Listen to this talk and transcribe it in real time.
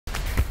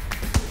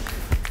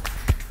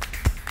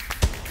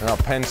Well,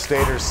 Penn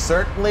Staters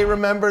certainly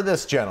remember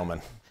this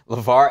gentleman.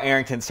 Lavar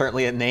Arrington,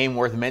 certainly a name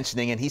worth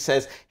mentioning, and he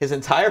says his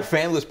entire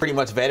family was pretty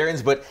much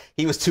veterans, but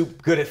he was too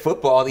good at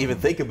football to even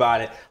think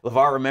about it.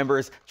 Lavar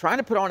remembers trying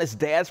to put on his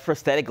dad's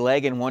prosthetic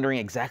leg and wondering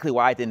exactly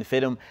why it didn't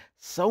fit him.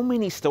 So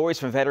many stories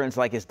from veterans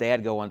like his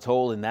dad go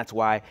untold, and that's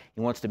why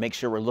he wants to make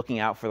sure we're looking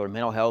out for their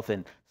mental health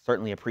and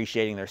certainly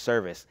appreciating their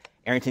service.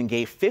 Arrington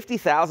gave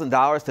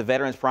 $50,000 to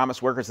Veterans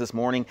Promise workers this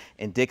morning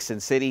in Dixon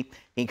City.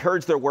 He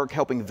encouraged their work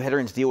helping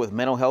veterans deal with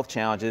mental health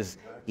challenges.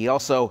 He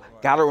also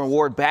got a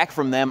reward back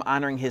from them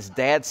honoring his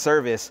dad's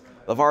service.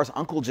 Lavar's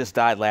uncle just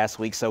died last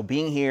week, so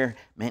being here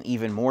meant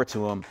even more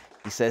to him.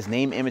 He says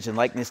name, image, and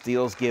likeness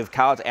deals give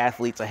college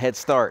athletes a head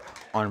start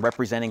on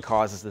representing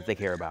causes that they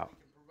care about.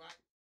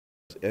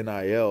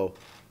 NIL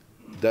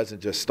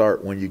doesn't just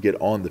start when you get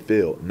on the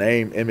field.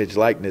 Name, image,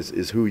 likeness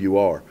is who you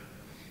are.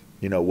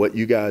 You know, what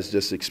you guys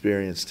just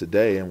experienced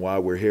today and why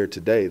we're here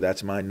today,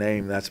 that's my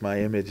name, that's my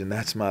image, and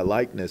that's my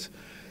likeness.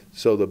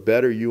 So the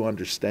better you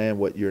understand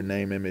what your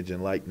name, image,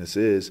 and likeness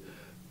is,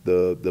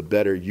 the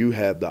better you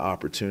have the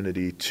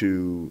opportunity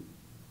to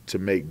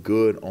make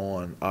good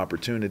on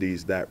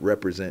opportunities that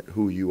represent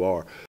who you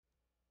are.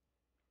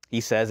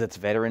 He says it's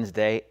Veterans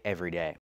Day every day.